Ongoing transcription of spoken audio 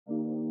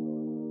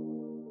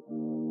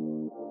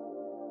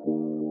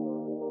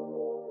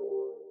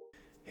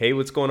Hey,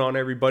 what's going on,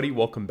 everybody?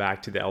 Welcome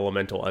back to the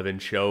Elemental Evan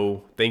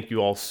Show. Thank you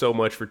all so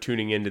much for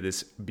tuning into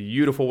this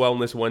beautiful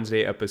Wellness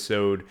Wednesday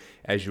episode.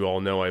 As you all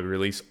know, I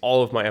release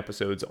all of my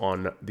episodes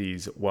on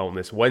these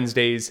Wellness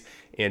Wednesdays,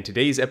 and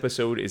today's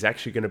episode is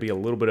actually going to be a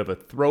little bit of a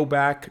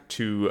throwback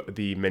to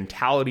the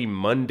Mentality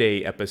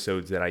Monday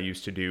episodes that I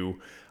used to do,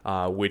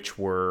 which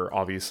were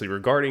obviously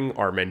regarding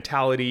our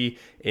mentality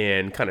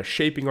and kind of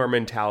shaping our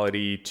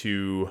mentality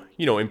to,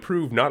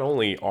 improve not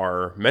only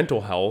our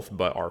mental health,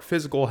 but our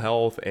physical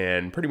health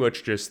and pretty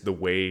much just the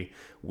way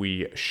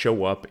we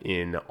show up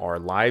in our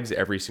lives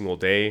every single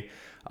day.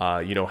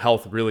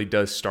 Health really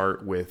does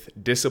start with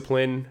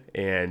discipline,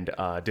 and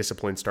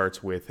discipline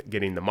starts with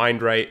getting the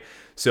mind right.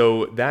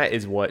 So that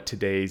is what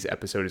today's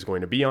episode is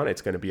going to be on.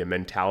 It's going to be a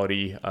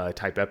mentality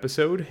type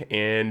episode.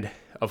 And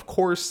of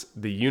course,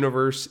 the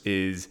universe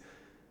is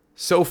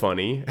so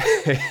funny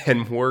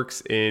and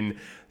works in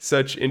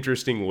such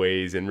interesting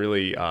ways and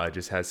really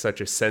just has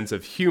such a sense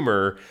of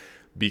humor,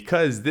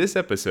 because this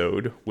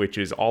episode, which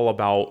is all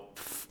about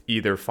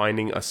either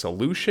finding a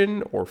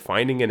solution or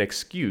finding an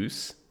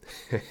excuse,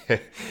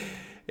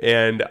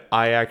 and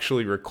I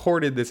actually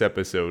recorded this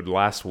episode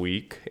last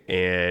week,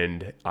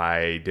 and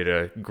I did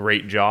a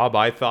great job,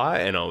 I thought,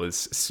 and I was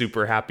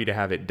super happy to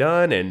have it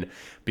done and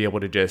be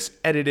able to just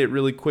edit it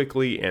really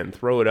quickly and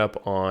throw it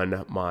up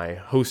on my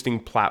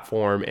hosting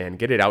platform and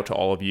get it out to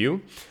all of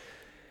you.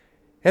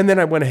 And then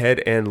I went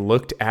ahead and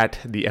looked at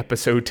the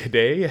episode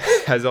today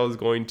as I was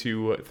going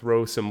to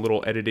throw some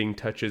little editing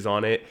touches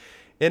on it.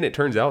 And it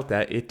turns out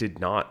that it did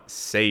not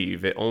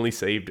save. It only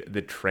saved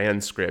the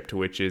transcript,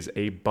 which is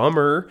a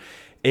bummer.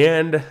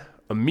 And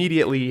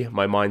immediately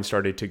my mind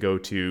started to go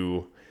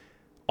to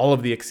all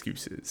of the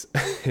excuses.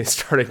 It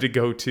started to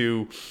go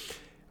to,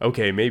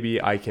 okay,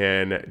 maybe I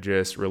can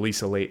just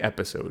release a late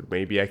episode.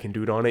 Maybe I can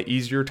do it on an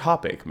easier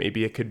topic.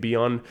 Maybe it could be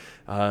on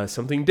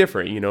something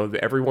different, that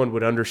everyone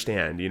would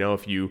understand,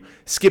 if you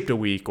skipped a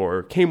week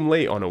or came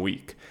late on a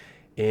week.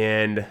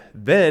 And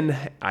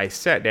then I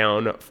sat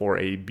down for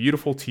a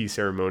beautiful tea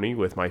ceremony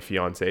with my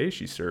fiance.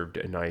 She served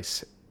a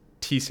nice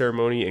tea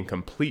ceremony in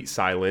complete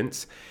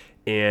silence.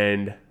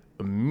 And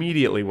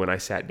immediately when I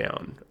sat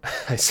down,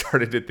 I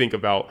started to think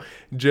about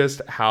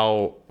just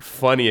how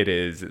funny it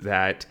is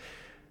that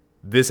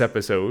this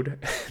episode,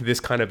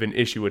 this kind of an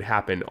issue would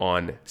happen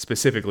on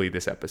specifically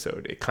this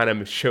episode. It kind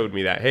of showed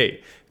me that,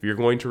 hey, if you're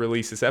going to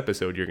release this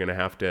episode, you're going to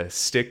have to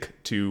stick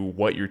to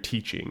what you're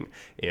teaching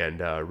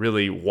and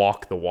really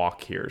walk the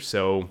walk here.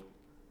 So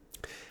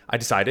I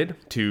decided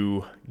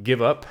to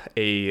give up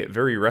a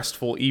very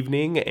restful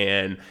evening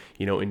and,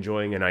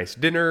 enjoying a nice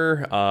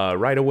dinner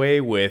right away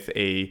with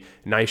a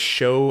nice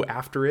show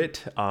after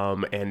it,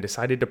 and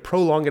decided to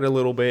prolong it a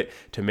little bit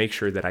to make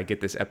sure that I get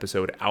this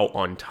episode out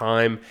on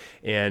time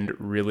and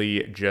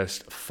really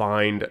just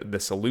find the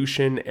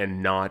solution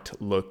and not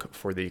look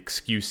for the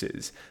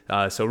excuses.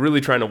 So really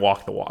trying to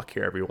walk the walk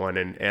here, everyone.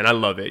 And I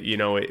love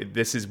it.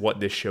 This is what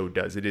this show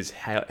does. It has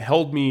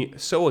held me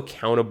so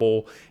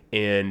accountable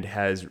and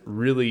has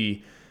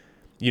really,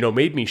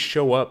 made me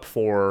show up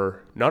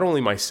for not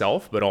only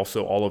myself, but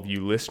also all of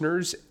you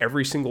listeners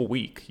every single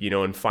week,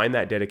 and find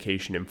that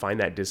dedication and find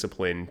that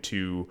discipline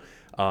to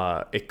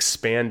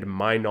expand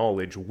my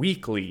knowledge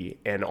weekly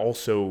and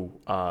also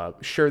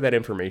share that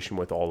information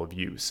with all of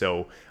you.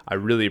 So I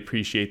really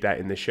appreciate that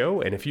in the show.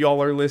 And if you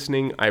all are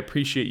listening, I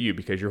appreciate you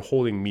because you're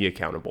holding me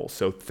accountable.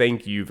 So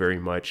thank you very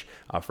much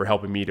for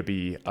helping me to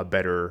be a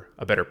better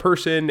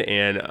person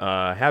and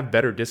have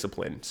better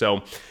discipline.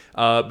 So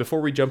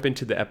before we jump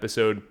into the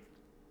episode,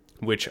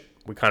 which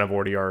we kind of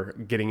already are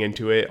getting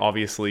into it,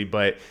 obviously,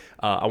 but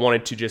I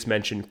wanted to just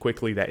mention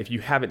quickly that if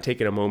you haven't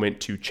taken a moment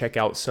to check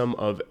out some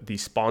of the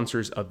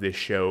sponsors of this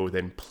show,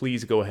 then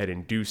please go ahead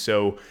and do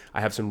so.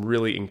 I have some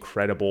really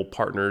incredible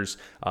partners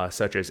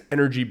such as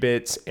Energy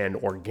Bits and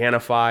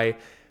Organifi.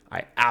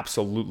 I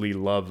absolutely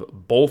love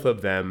both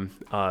of them,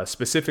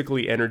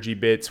 specifically Energy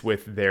Bits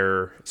with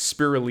their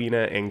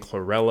spirulina and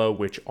chlorella,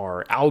 which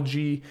are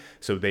algae.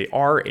 So they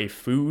are a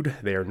food.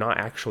 They are not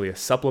actually a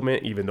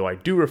supplement, even though I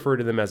do refer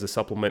to them as a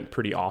supplement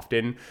pretty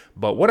often.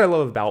 But what I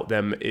love about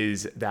them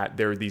is that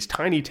they're these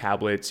tiny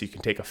tablets. You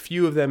can take a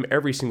few of them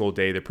every single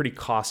day. They're pretty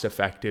cost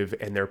effective,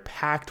 and they're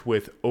packed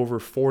with over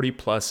 40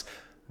 plus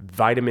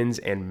vitamins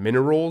and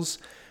minerals,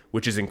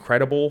 which is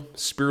incredible.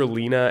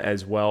 Spirulina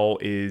as well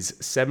is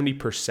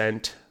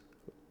 70%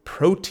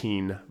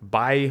 protein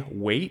by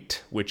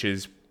weight, which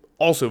is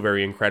also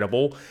very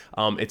incredible.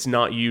 It's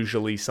not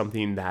usually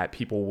something that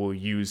people will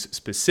use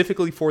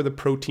specifically for the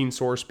protein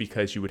source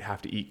because you would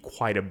have to eat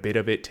quite a bit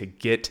of it to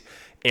get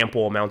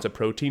ample amounts of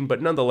protein, but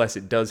nonetheless,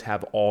 it does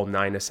have all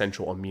 9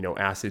 essential amino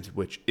acids,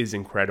 which is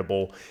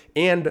incredible.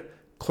 And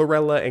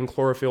chlorella and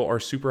chlorophyll are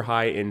super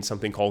high in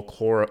something called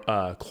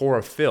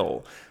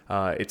chlorophyll.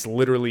 It's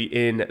literally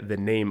in the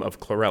name of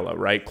chlorella,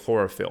 right?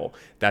 Chlorophyll.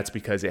 That's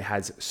because it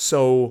has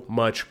so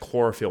much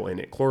chlorophyll in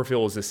it.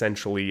 Chlorophyll is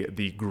essentially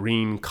the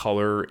green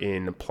color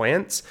in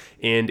plants,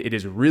 and it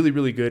is really,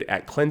 really good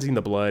at cleansing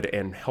the blood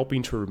and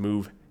helping to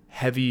remove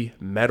heavy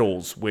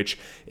metals, which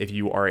if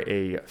you are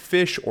a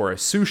fish or a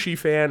sushi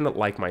fan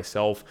like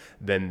myself,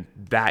 then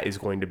that is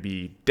going to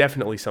be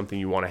definitely something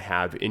you want to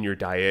have in your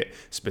diet,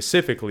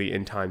 specifically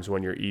in times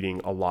when you're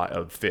eating a lot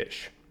of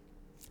fish.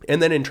 And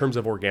then in terms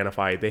of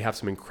Organifi, they have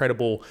some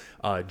incredible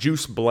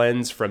juice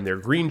blends from their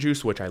green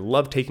juice, which I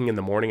love taking in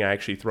the morning. I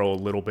actually throw a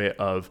little bit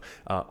of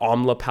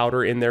amla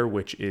powder in there,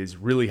 which is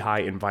really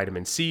high in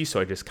vitamin C.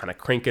 So I just kind of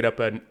crank it up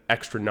an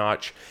extra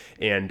notch.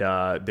 And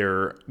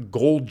their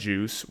gold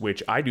juice,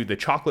 which I do the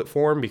chocolate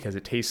form because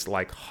it tastes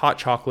like hot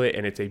chocolate.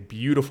 And it's a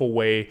beautiful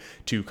way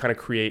to kind of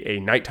create a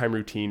nighttime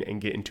routine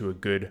and get into a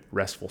good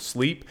restful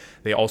sleep.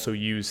 They also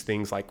use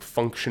things like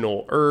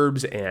functional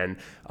herbs and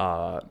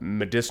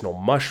medicinal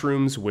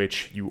mushrooms,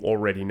 which you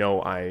already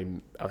know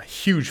I'm a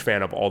huge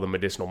fan of all the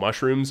medicinal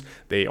mushrooms.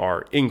 They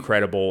are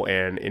incredible,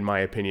 and in my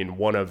opinion,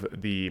 one of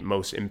the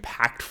most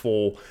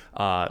impactful,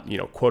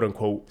 quote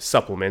unquote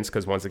supplements,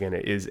 because once again,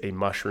 it is a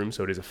mushroom,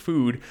 so it is a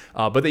food,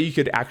 but that you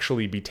could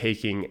actually be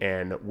taking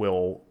and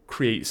will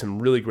create some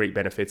really great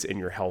benefits in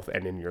your health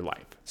and in your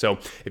life. So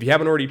if you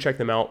haven't already checked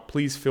them out,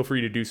 please feel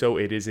free to do so.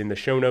 It is in the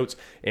show notes,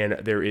 and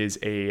there is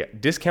a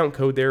discount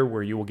code there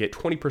where you will get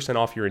 20%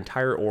 off your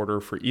entire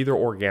order for either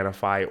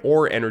Organifi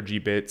or Energy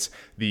Bits.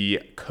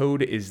 The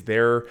code is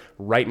there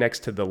right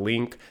next to the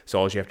link. So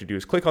all you have to do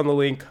is click on the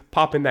link,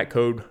 pop in that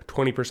code,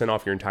 20%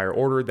 off your entire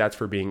order. That's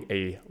for being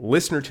a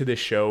listener to this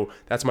show.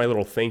 That's my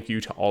little thank you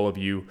to all of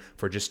you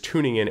for just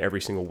tuning in every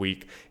single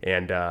week.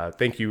 And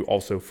thank you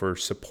also for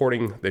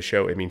supporting the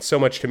show. It means so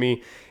much to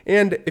me.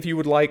 And if you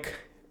would like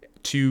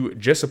to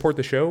just support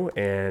the show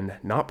and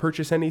not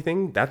purchase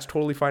anything, that's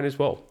totally fine as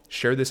well.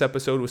 Share this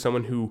episode with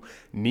someone who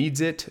needs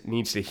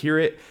to hear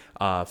it,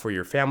 for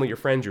your family, your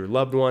friends, your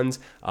loved ones.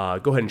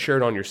 Go ahead and share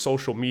it on your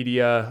social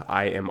media.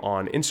 I am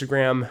on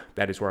Instagram.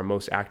 That is where I'm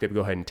most active.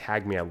 Go ahead and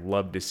tag me. I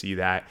love to see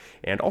that.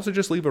 And also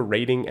just leave a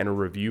rating and a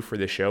review for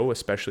the show,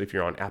 especially if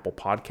you're on Apple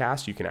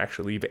Podcasts. You can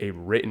actually leave a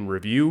written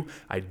review.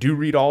 I do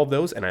read all of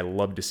those and I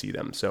love to see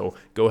them. So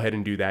go ahead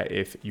and do that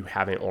if you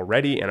haven't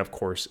already. And of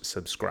course,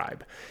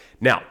 subscribe.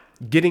 Now,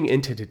 getting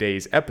into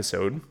today's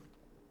episode,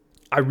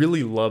 I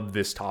really love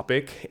this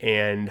topic,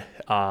 and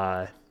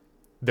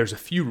there's a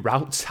few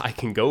routes I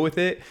can go with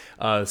it,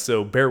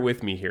 so bear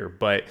with me here.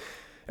 But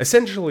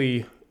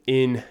essentially,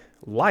 in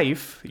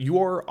life,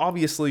 you are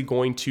obviously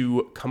going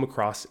to come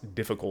across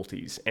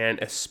difficulties, and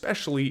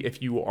especially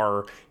if you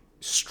are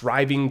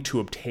striving to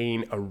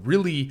obtain a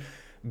really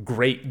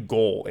great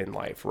goal in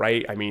life,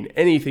 right? I mean,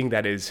 anything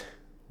that is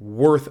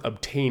worth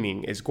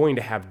obtaining is going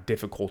to have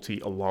difficulty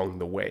along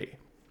the way.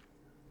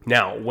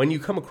 Now, when you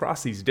come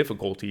across these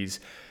difficulties,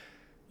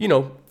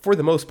 for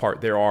the most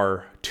part, there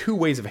are two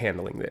ways of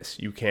handling this.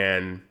 You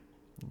can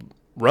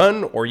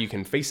run or you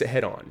can face it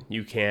head on.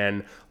 You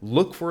can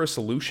look for a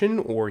solution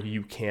or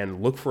you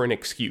can look for an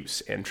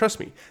excuse. And trust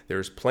me,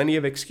 there's plenty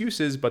of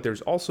excuses, but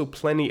there's also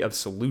plenty of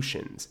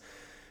solutions.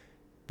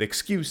 The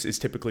excuse is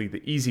typically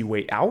the easy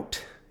way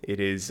out.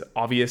 It is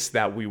obvious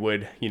that we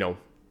would,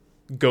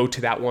 go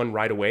to that one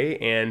right away.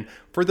 And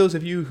for those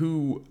of you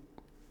who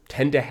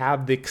tend to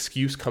have the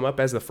excuse come up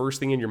as the first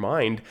thing in your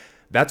mind,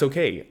 that's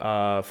okay.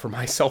 For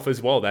myself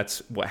as well, that's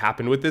what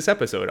happened with this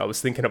episode. I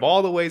was thinking of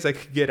all the ways I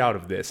could get out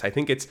of this. I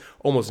think it's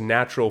almost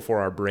natural for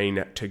our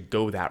brain to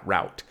go that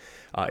route.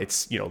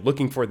 It's,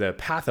 looking for the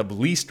path of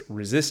least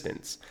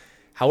resistance.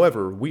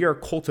 However, we are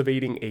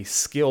cultivating a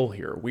skill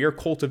here. We are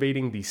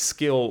cultivating the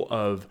skill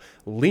of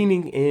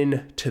leaning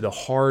in to the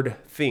hard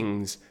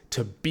things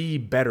to be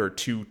better,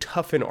 to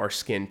toughen our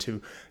skin, to,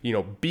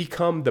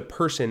 become the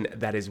person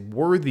that is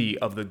worthy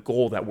of the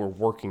goal that we're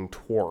working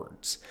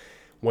towards.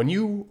 When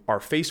you are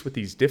faced with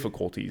these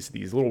difficulties,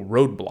 these little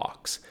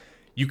roadblocks,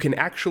 you can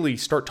actually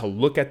start to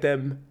look at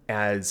them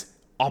as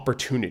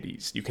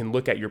opportunities. You can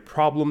look at your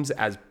problems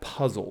as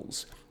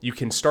puzzles. You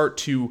can start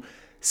to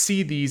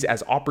see these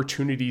as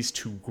opportunities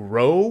to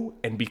grow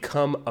and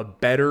become a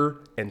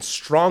better and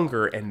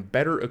stronger and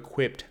better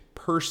equipped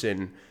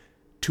person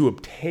to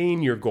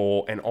obtain your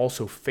goal and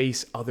also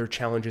face other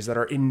challenges that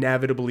are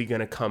inevitably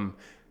going to come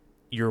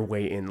your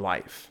way in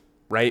life,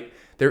 right?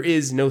 There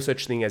is no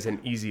such thing as an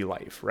easy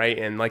life, right?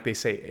 And like they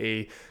say,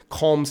 a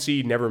calm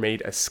sea never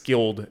made a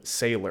skilled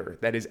sailor.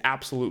 That is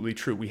absolutely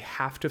true. We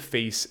have to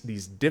face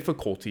these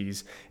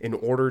difficulties in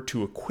order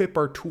to equip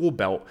our tool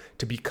belt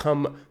to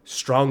become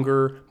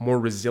stronger, more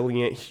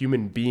resilient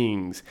human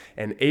beings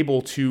and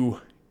able to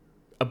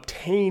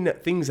obtain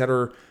things that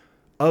are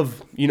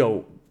of,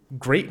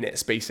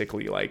 greatness,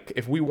 basically. Like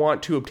if we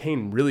want to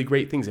obtain really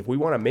great things, if we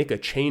want to make a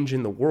change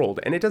in the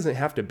world, and it doesn't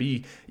have to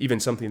be even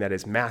something that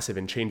is massive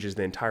and changes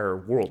the entire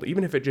world,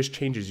 even if it just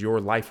changes your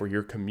life or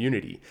your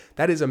community,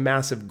 that is a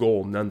massive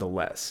goal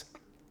nonetheless.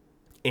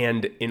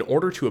 And in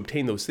order to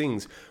obtain those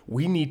things,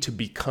 we need to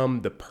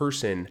become the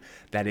person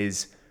that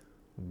is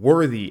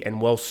worthy and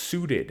well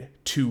suited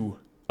to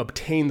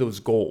obtain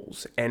those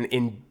goals. And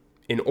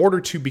in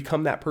order to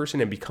become that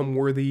person and become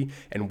worthy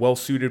and well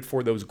suited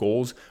for those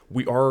goals,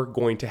 we are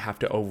going to have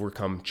to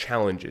overcome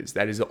challenges.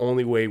 That is the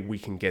only way we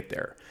can get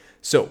there.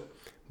 So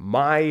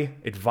my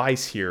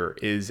advice here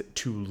is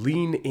to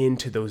lean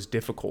into those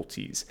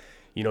difficulties.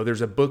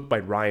 There's a book by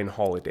Ryan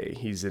Holiday.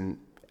 He's an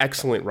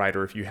excellent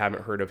writer. If you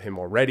haven't heard of him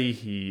already,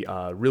 he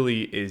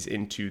really is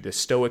into the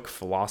Stoic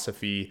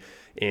philosophy,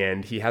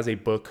 and he has a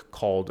book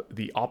called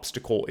The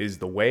Obstacle is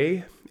the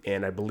Way.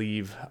 And I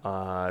believe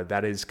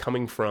that is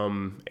coming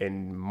from a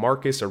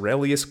Marcus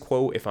Aurelius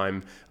quote, if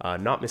I'm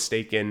not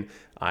mistaken.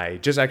 I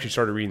just actually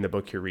started reading the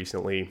book here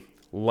recently,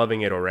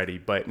 loving it already.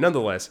 But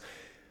nonetheless,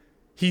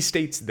 he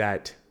states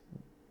that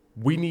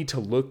we need to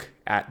look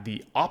at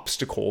the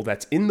obstacle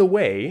that's in the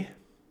way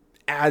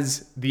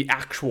as the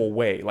actual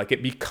way. Like,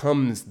 it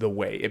becomes the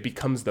way, it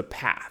becomes the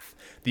path.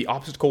 The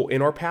obstacle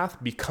in our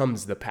path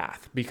becomes the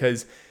path,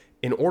 because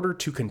in order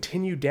to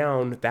continue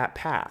down that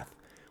path,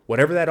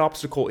 whatever that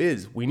obstacle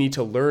is, we need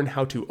to learn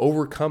how to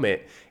overcome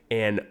it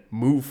and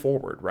move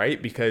forward,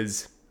 right?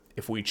 Because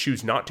if we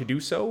choose not to do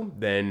so,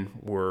 then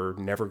we're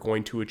never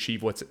going to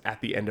achieve what's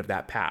at the end of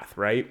that path,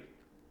 right?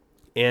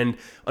 And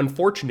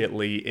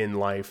unfortunately in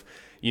life,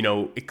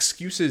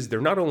 excuses, they're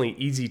not only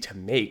easy to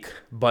make,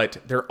 but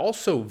they're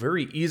also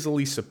very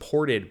easily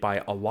supported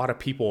by a lot of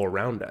people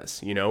around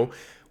us.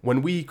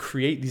 When we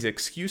create these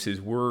excuses,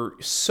 we're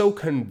so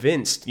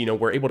convinced,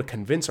 we're able to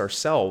convince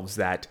ourselves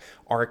that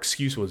our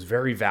excuse was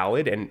very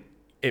valid, and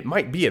it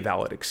might be a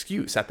valid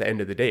excuse at the end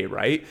of the day,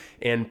 right?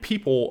 And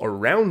people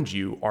around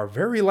you are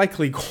very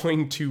likely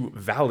going to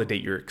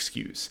validate your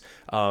excuse.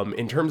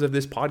 In terms of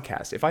this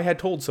podcast, if I had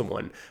told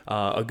someone,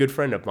 a good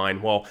friend of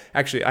mine, well,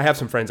 actually, I have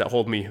some friends that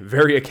hold me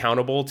very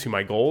accountable to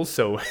my goals,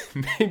 so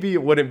maybe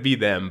it wouldn't be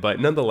them, but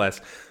nonetheless,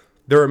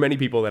 there are many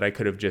people that I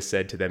could have just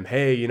said to them,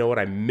 hey, you know what?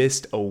 I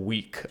missed a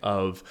week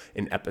of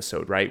an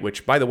episode, right?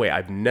 Which, by the way,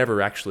 I've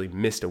never actually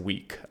missed a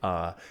week.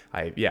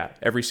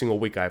 Every single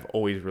week I've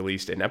always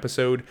released an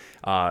episode.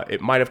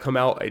 It might have come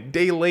out a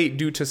day late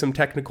due to some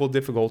technical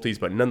difficulties,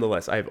 but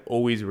nonetheless, I've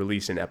always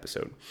released an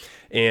episode.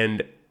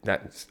 And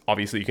that's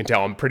obviously, you can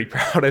tell I'm pretty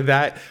proud of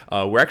that.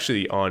 We're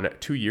actually on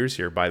 2 years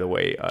here, by the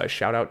way.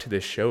 Shout out to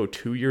this show,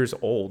 2 years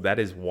old. That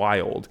is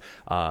wild.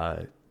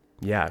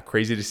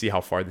 Crazy to see how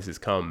far this has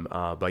come.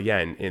 But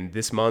in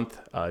this month,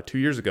 2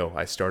 years ago,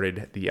 I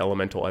started the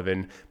Elemental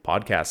Evan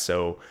podcast.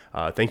 So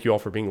thank you all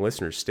for being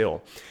listeners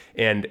still.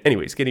 And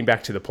anyways, getting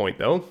back to the point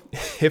though,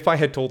 if I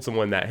had told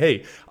someone that,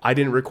 hey, I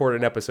didn't record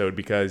an episode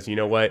because you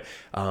know what,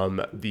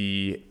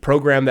 the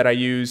program that I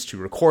used to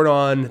record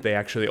on, they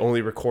actually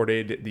only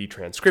recorded the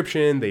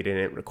transcription. They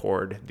didn't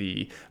record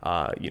the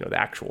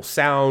actual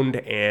sound.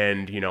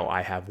 And,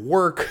 I have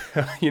work,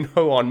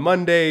 on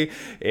Monday,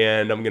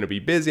 and I'm going to be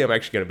busy. I'm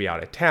actually going to be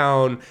out of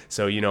town.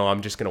 So,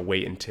 I'm just going to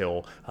wait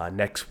until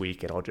next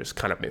week, and I'll just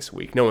kind of miss a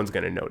week. No one's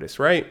going to notice,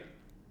 right?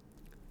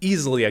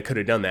 Easily I could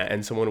have done that,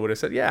 and someone would have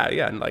said,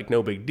 yeah, like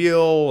no big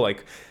deal,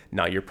 like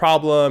not your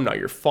problem, not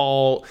your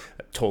fault,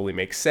 totally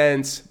makes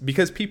sense,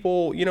 because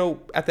people,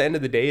 at the end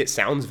of the day, it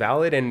sounds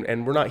valid,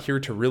 and we're not here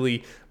to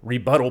really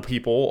rebuttal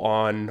people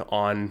on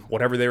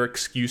whatever their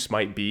excuse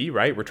might be,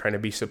 right? We're trying to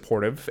be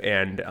supportive,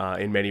 and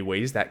in many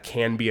ways that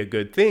can be a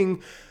good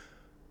thing,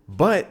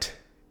 but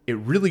it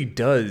really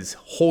does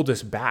hold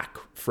us back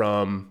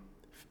from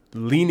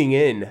leaning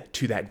in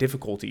to that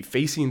difficulty,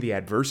 facing the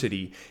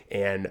adversity,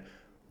 and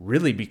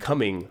really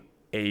becoming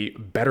a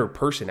better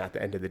person at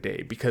the end of the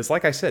day. Because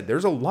like I said,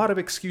 there's a lot of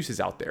excuses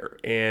out there,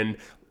 and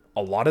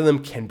a lot of them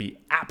can be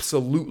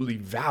absolutely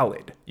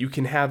valid. You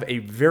can have a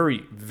very,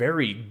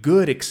 very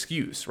good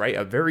excuse, right?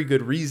 A very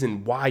good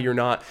reason why you're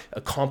not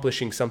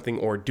accomplishing something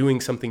or doing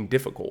something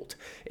difficult.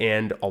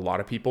 And a lot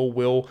of people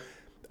will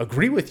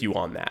agree with you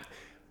on that.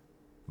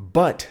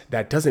 But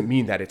that doesn't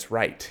mean that it's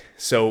right.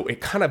 So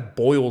it kind of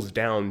boils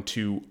down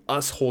to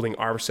us holding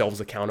ourselves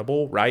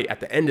accountable, right?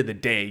 At the end of the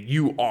day,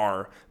 you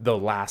are the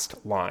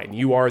last line.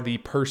 You are the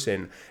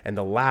person and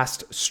the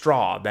last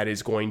straw that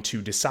is going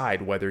to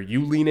decide whether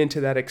you lean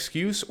into that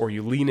excuse or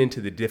you lean into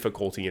the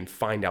difficulty and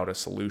find out a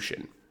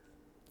solution.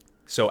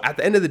 So at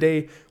the end of the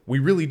day, we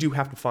really do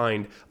have to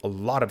find a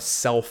lot of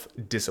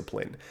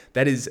self-discipline.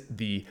 That is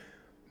the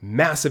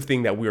massive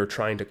thing that we are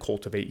trying to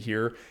cultivate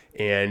here.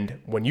 And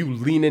when you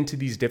lean into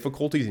these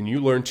difficulties and you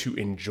learn to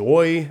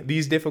enjoy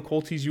these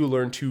difficulties, you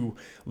learn to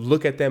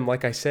look at them,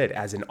 like I said,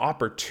 as an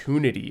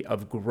opportunity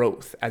of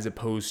growth, as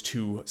opposed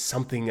to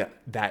something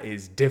that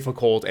is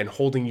difficult and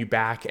holding you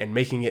back and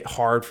making it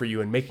hard for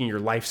you and making your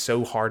life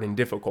so hard and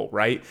difficult,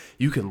 right?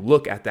 You can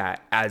look at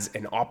that as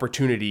an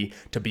opportunity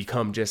to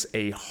become just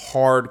a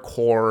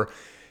hardcore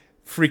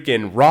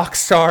freaking rock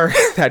star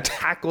that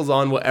tackles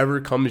on whatever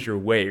comes your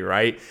way,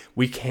 right?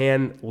 We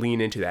can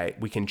lean into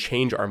that. We can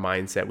change our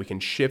mindset. We can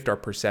shift our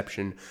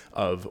perception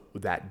of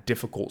that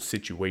difficult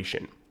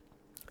situation.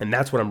 And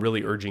that's what I'm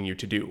really urging you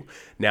to do.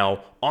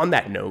 Now, on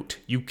that note,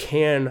 you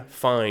can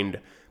find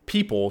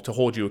people to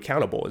hold you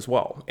accountable as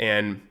well.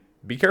 And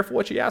be careful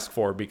what you ask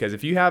for, because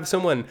if you have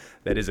someone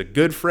that is a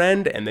good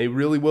friend and they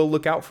really will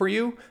look out for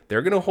you,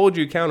 they're going to hold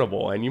you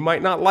accountable, and you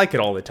might not like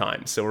it all the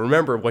time. So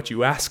remember what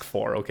you ask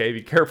for, okay?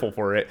 Be careful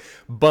for it,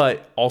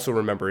 but also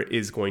remember it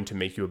is going to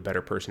make you a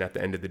better person at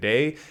the end of the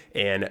day.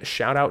 And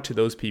shout out to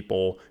those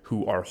people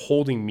who are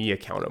holding me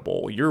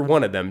accountable. You're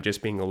one of them,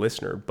 just being a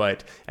listener,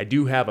 but I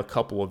do have a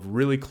couple of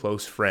really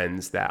close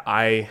friends that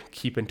I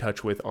keep in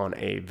touch with on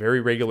a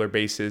very regular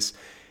basis,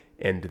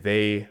 and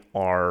they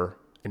are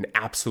an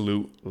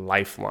absolute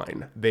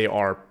lifeline. They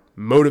are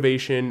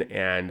motivation,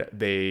 and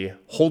they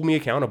hold me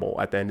accountable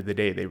at the end of the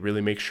day. They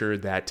really make sure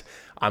that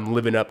I'm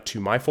living up to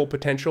my full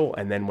potential.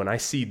 And then when I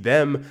see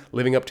them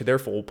living up to their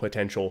full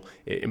potential,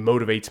 it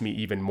motivates me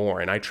even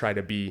more. And I try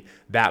to be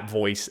that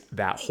voice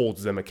that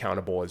holds them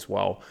accountable as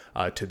well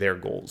to their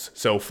goals.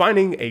 So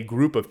finding a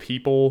group of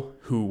people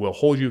who will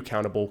hold you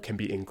accountable can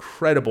be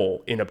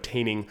incredible in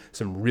obtaining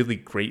some really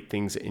great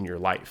things in your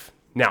life.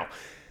 Now,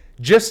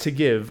 just to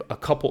give a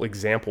couple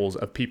examples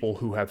of people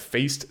who have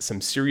faced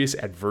some serious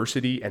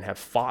adversity and have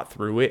fought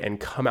through it and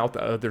come out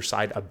the other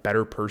side a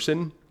better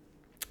person,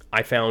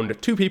 I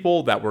found two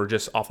people that were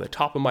just off the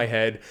top of my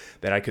head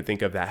that I could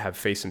think of that have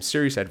faced some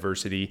serious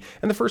adversity.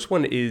 And the first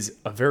one is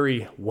a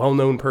very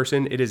well-known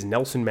person. It is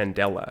Nelson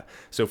Mandela.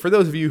 So for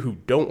those of you who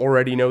don't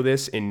already know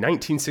this, in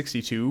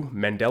 1962,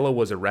 Mandela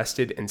was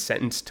arrested and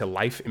sentenced to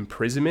life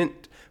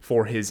imprisonment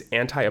for his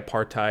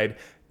anti-apartheid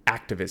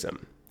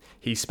activism.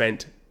 He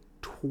spent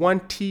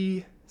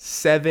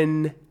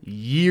 27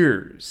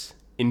 years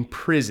in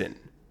prison,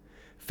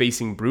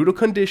 facing brutal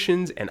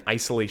conditions and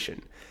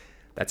isolation.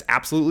 That's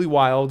absolutely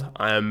wild.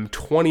 I'm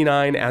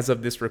 29 as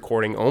of this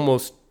recording,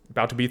 almost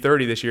about to be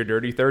 30 this year,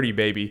 dirty 30,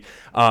 baby.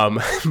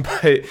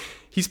 But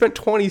he spent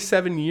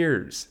 27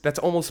 years. That's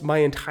almost my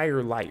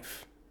entire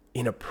life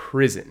in a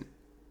prison.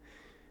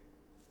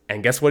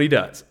 And guess what he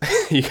does?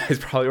 You guys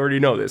probably already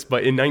know this,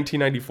 but in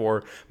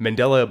 1994,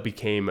 Mandela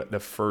became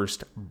the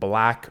first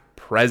Black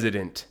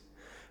president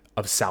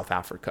of South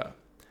Africa,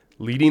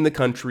 leading the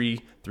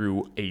country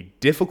through a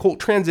difficult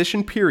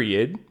transition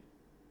period.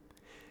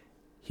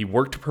 He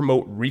worked to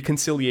promote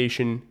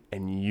reconciliation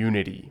and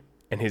unity,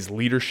 and his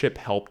leadership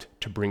helped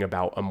to bring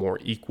about a more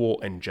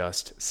equal and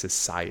just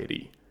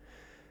society.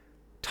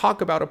 Talk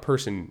about a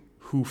person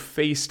who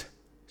faced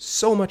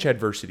so much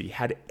adversity,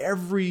 had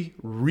every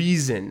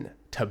reason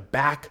to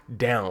back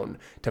down,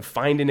 to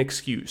find an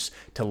excuse,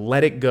 to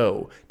let it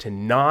go, to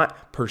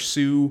not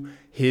pursue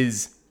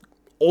his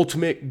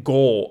ultimate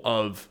goal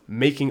of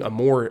making a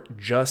more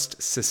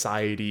just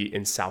society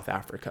in South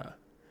Africa.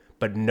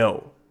 But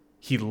no,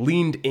 he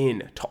leaned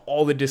in to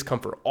all the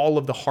discomfort, all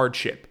of the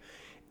hardship,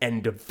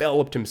 and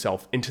developed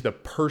himself into the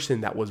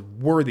person that was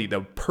worthy,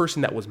 the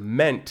person that was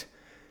meant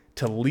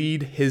to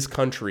lead his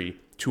country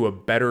to a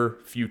better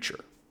future.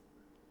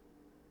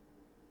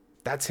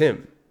 That's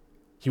him.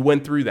 He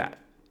went through that.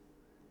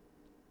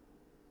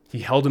 He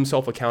held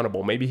himself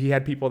accountable. Maybe he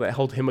had people that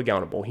held him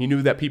accountable. He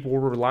knew that people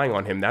were relying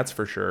on him, that's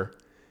for sure.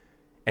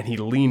 And he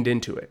leaned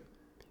into it.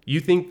 You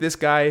think this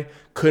guy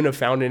couldn't have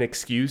found an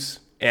excuse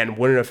and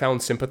wouldn't have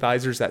found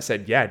sympathizers that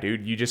said, yeah,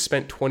 dude, you just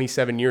spent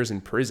 27 years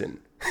in prison?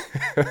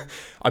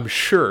 I'm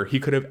sure he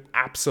could have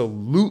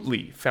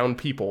absolutely found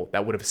people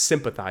that would have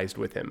sympathized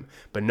with him.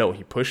 But no,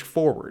 he pushed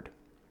forward.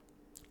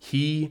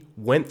 He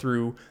went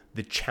through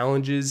the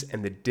challenges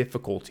and the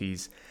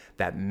difficulties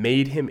that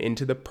made him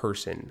into the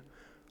person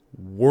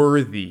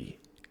worthy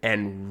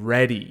and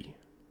ready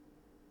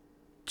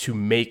to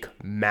make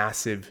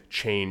massive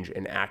change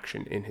and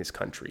action in his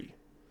country.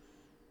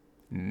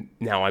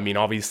 Now, I mean,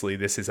 obviously,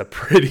 this is a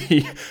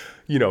pretty,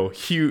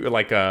 huge,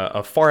 like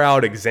a far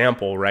out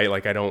example, right?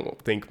 Like, I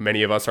don't think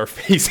many of us are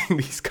facing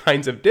these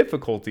kinds of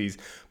difficulties,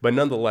 but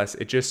nonetheless,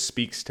 it just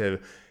speaks to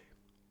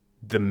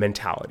the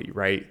mentality,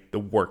 right? The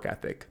work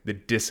ethic, the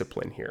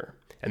discipline here.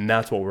 And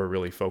that's what we're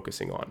really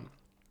focusing on.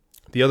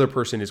 The other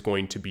person is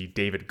going to be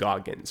David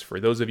Goggins. For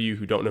those of you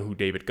who don't know who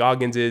David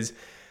Goggins is,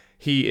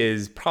 he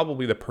is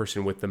probably the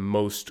person with the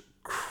most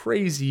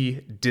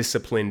crazy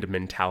disciplined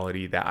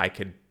mentality that I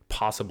could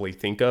possibly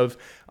think of.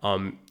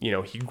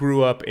 He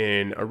grew up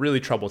in a really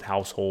troubled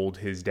household.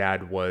 His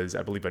dad was,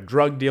 I believe, a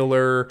drug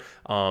dealer.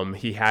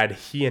 He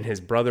and his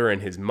brother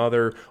and his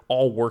mother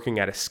all working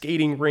at a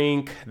skating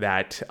rink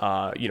that,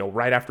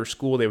 right after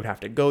school, they would have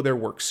to go there,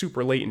 work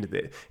super late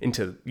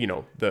into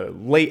the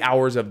late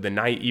hours of the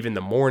night, even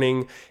the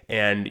morning,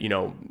 and,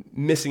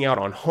 missing out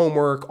on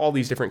homework, all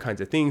these different kinds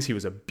of things. He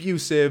was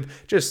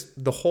abusive,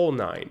 just the whole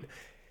nine.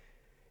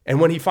 And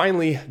when he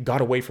finally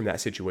got away from that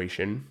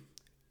situation,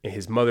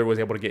 his mother was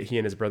able to get he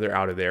and his brother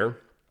out of there.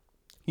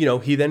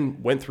 He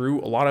then went through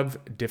a lot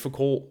of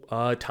difficult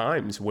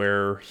times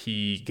where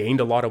he gained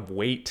a lot of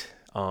weight,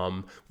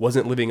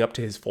 wasn't living up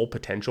to his full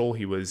potential.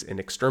 He was an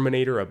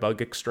exterminator, a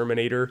bug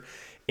exterminator,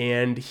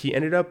 and he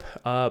ended up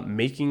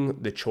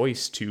making the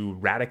choice to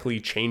radically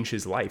change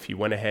his life. He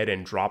went ahead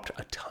and dropped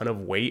a ton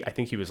of weight. I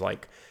think he was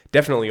like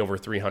definitely over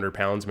 300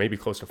 pounds, maybe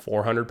close to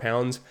 400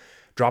 pounds,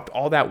 dropped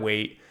all that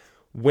weight,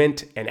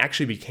 went and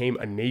actually became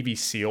a Navy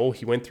SEAL.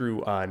 He went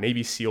through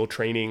Navy SEAL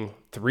training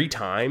 3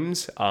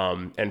 times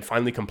and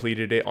finally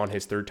completed it on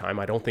his 3rd time.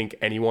 I don't think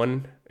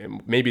anyone,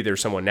 maybe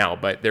there's someone now,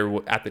 but there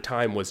at the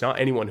time was not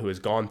anyone who has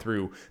gone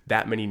through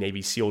that many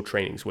Navy SEAL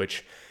trainings,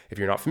 which, if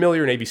you're not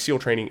familiar, Navy SEAL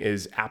training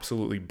is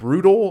absolutely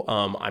brutal.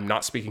 I'm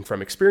not speaking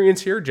from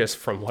experience here, just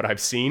from what I've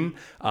seen,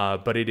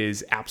 but it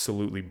is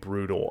absolutely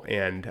brutal.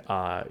 And,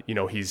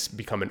 he's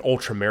become an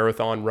ultra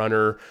marathon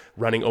runner,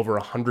 running over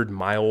 100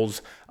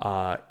 miles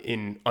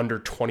in under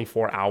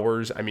 24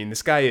 hours. I mean,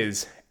 this guy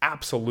is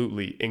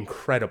absolutely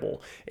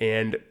incredible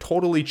and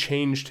totally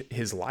changed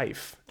his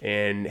life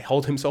and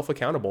held himself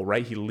accountable,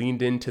 right? He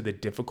leaned into the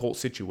difficult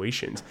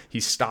situations. He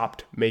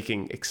stopped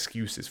making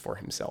excuses for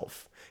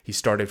himself. He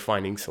started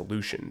finding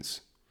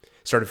solutions,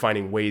 started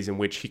finding ways in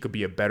which he could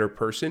be a better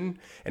person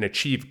and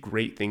achieve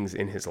great things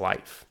in his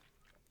life.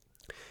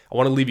 I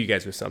want to leave you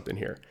guys with something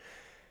here.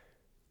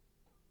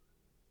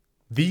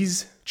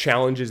 These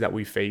challenges that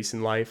we face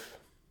in life,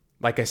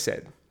 like I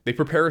said, they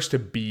prepare us to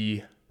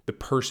be the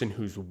person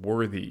who's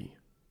worthy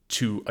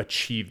to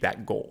achieve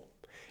that goal.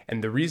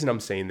 And the reason I'm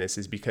saying this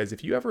is because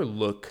if you ever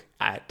look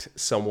at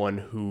someone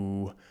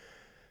who,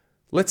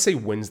 let's say,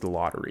 wins the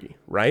lottery,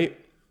 right?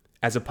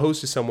 As opposed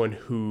to someone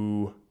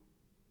who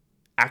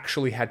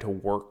actually had to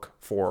work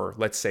for,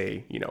 let's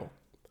say,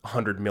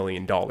 $100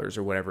 million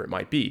or whatever it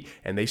might be,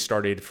 and they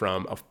started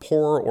from a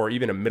poor or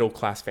even a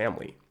middle-class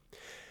family.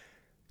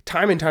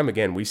 Time and time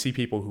again, we see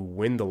people who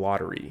win the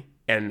lottery,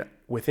 and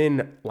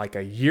within like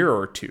a year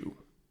or two,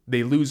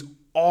 they lose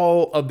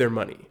all of their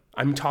money.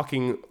 I'm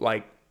talking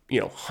like,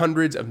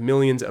 hundreds of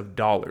millions of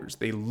dollars.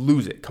 They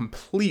lose it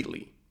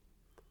completely.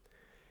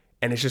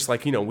 And it's just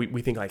like,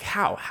 we think like,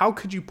 how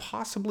could you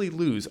possibly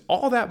lose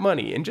all that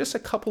money in just a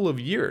couple of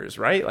years,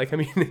 right? Like, I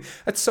mean,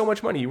 that's so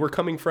much money. We're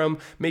coming from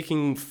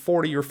making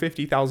 $40,000 or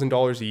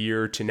 $50,000 a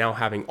year to now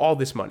having all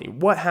this money.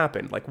 What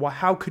happened? Like,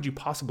 how could you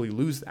possibly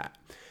lose that?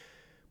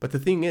 But the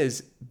thing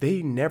is,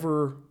 they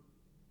never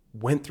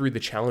went through the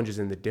challenges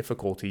and the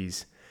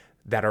difficulties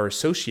that are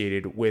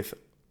associated with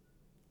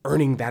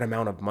earning that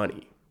amount of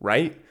money,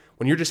 right?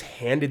 When you're just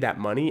handed that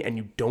money and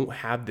you don't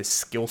have the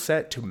skill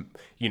set to,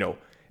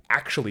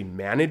 actually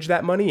manage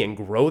that money and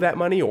grow that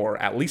money, or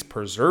at least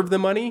preserve the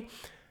money,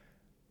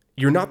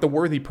 you're not the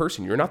worthy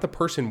person. You're not the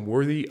person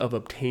worthy of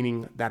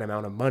obtaining that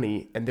amount of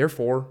money, and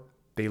therefore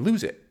they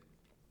lose it.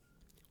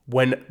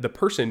 When the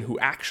person who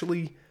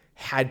actually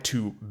had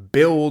to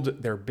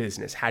build their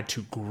business, had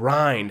to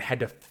grind, had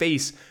to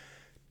face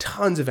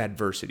tons of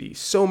adversity,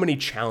 so many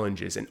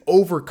challenges, and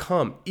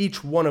overcome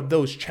each one of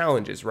those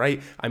challenges,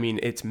 right? I mean,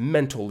 it's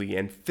mentally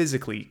and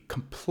physically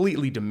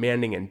completely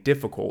demanding and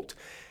difficult.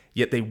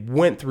 Yet they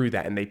went through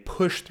that and they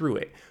pushed through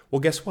it. Well,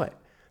 guess what?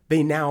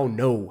 They now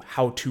know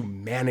how to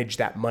manage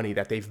that money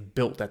that they've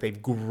built, that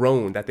they've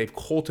grown, that they've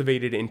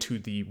cultivated into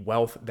the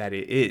wealth that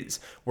it is.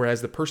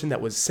 Whereas the person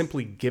that was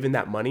simply given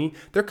that money,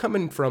 they're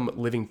coming from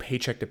living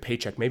paycheck to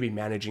paycheck, maybe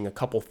managing a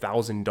couple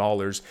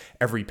 $1,000s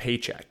every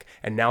paycheck.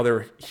 And now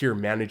they're here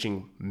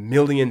managing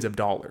millions of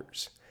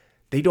dollars.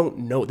 They don't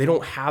know, they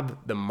don't have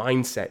the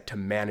mindset to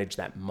manage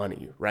that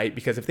money, right?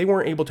 Because if they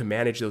weren't able to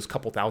manage those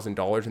couple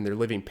 $1,000s and they're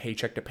living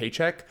paycheck to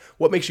paycheck,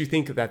 what makes you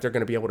think that they're going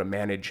to be able to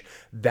manage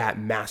that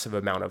massive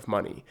amount of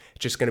money?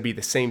 It's just going to be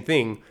the same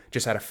thing,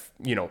 just at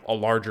a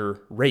larger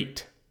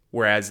rate.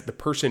 Whereas the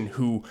person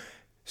who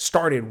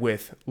started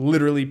with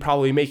literally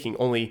probably making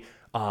only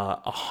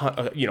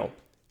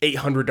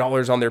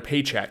 $800 on their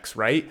paychecks,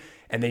 right?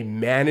 And they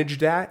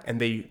managed that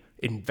and they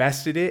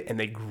invested it and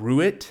they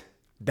grew it.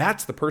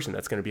 That's the person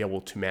that's going to be able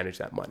to manage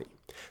that money.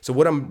 So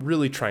what I'm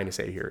really trying to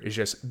say here is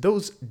just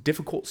those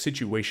difficult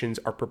situations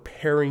are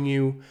preparing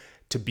you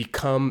to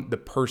become the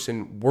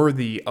person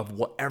worthy of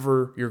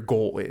whatever your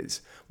goal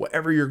is,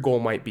 whatever your goal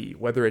might be,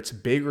 whether it's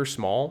big or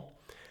small.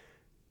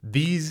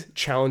 These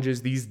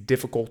challenges, these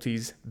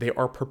difficulties, they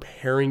are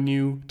preparing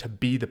you to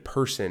be the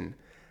person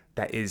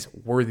that is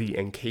worthy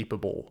and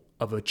capable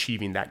of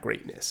achieving that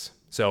greatness.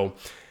 So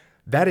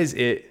that is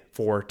it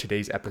for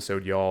today's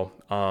episode, y'all.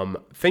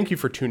 Thank you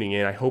for tuning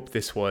in. I hope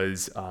this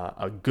was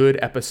a good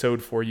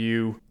episode for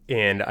you.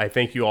 And I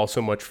thank you all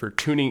so much for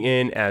tuning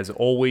in. As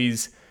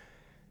always,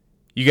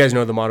 you guys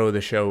know the motto of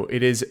the show.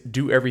 It is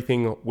do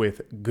everything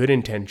with good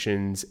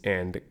intentions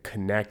and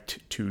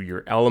connect to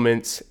your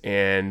elements.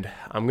 And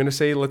I'm going to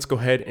say, let's go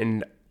ahead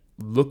and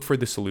look for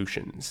the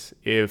solutions.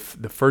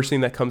 If the first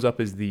thing that comes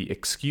up is the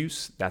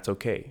excuse, that's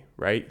okay,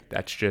 right?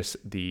 That's just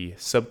the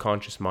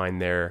subconscious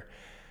mind there.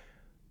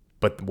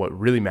 But what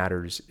really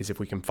matters is if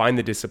we can find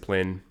the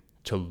discipline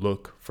to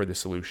look for the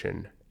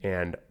solution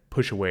and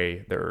push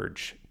away the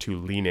urge to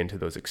lean into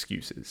those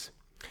excuses.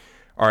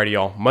 Alrighty,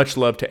 y'all. Much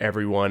love to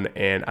everyone,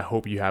 and I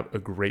hope you have a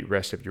great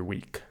rest of your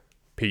week.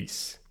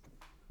 Peace.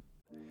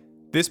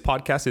 This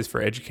podcast is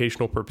for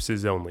educational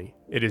purposes only.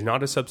 It is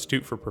not a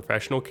substitute for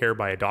professional care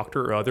by a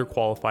doctor or other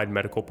qualified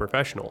medical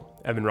professional.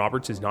 Evan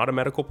Roberts is not a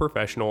medical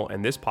professional,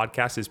 and this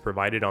podcast is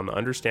provided on the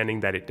understanding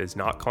that it does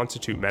not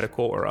constitute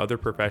medical or other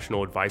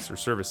professional advice or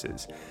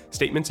services.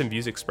 Statements and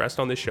views expressed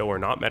on this show are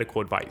not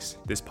medical advice.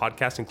 This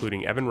podcast,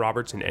 including Evan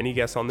Roberts and any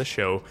guests on the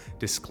show,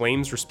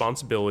 disclaims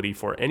responsibility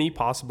for any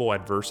possible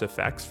adverse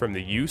effects from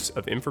the use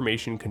of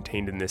information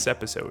contained in this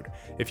episode.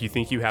 If you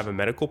think you have a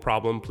medical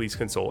problem, please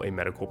consult a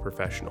medical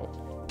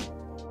professional.